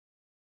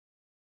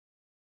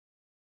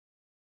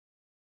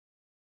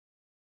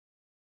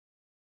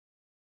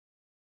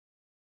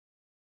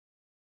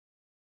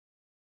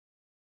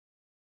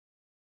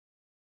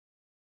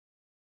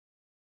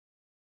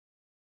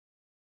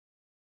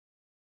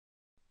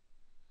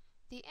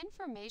The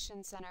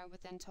Information Center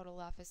within Total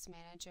Office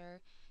Manager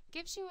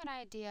gives you an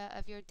idea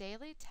of your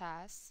daily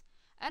tasks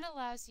and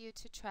allows you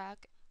to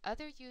track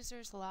other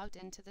users logged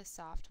into the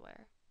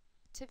software.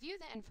 To view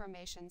the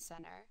Information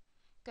Center,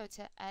 go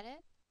to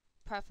Edit,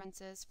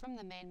 Preferences from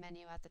the main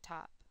menu at the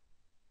top.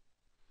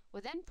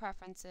 Within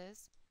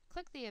Preferences,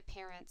 click the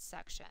Appearance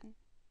section.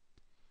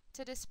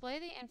 To display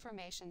the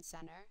Information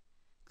Center,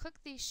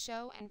 click the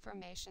Show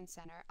Information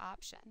Center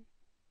option.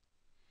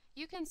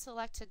 You can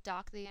select to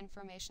dock the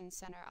Information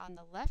Center on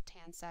the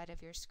left-hand side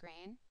of your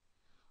screen,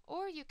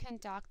 or you can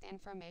dock the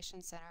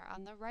Information Center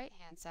on the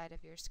right-hand side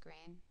of your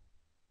screen.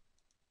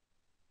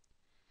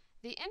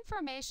 The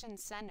Information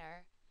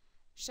Center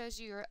shows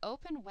you your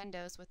open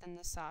windows within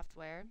the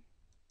software,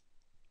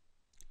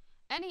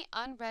 any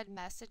unread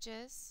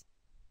messages,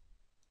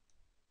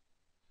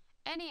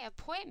 any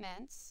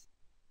appointments,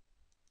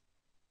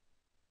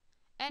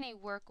 any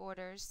work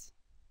orders,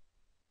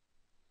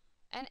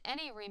 and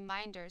any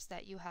reminders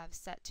that you have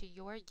set to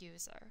your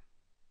user.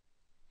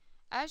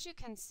 As you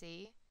can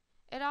see,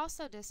 it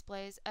also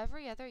displays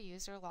every other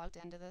user logged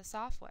into the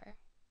software.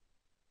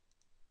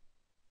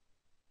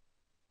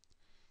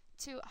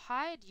 To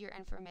hide your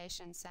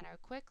Information Center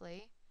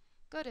quickly,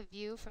 go to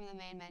View from the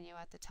main menu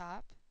at the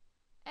top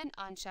and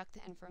uncheck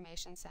the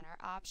Information Center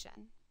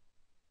option.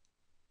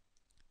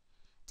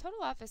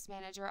 Total Office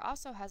Manager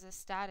also has a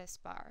status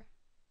bar.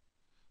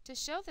 To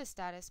show the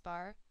status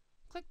bar,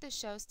 click the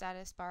Show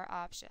Status Bar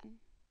option.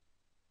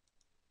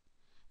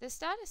 The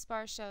status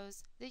bar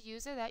shows the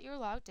user that you're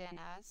logged in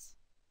as,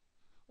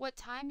 what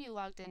time you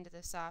logged into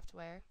the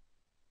software,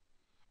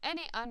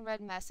 any unread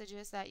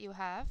messages that you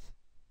have,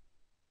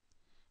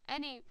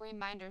 any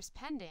reminders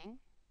pending,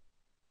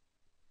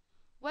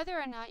 whether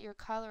or not your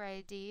caller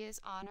ID is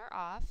on or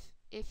off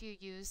if you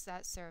use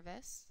that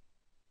service,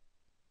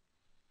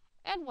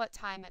 and what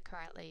time it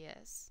currently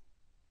is.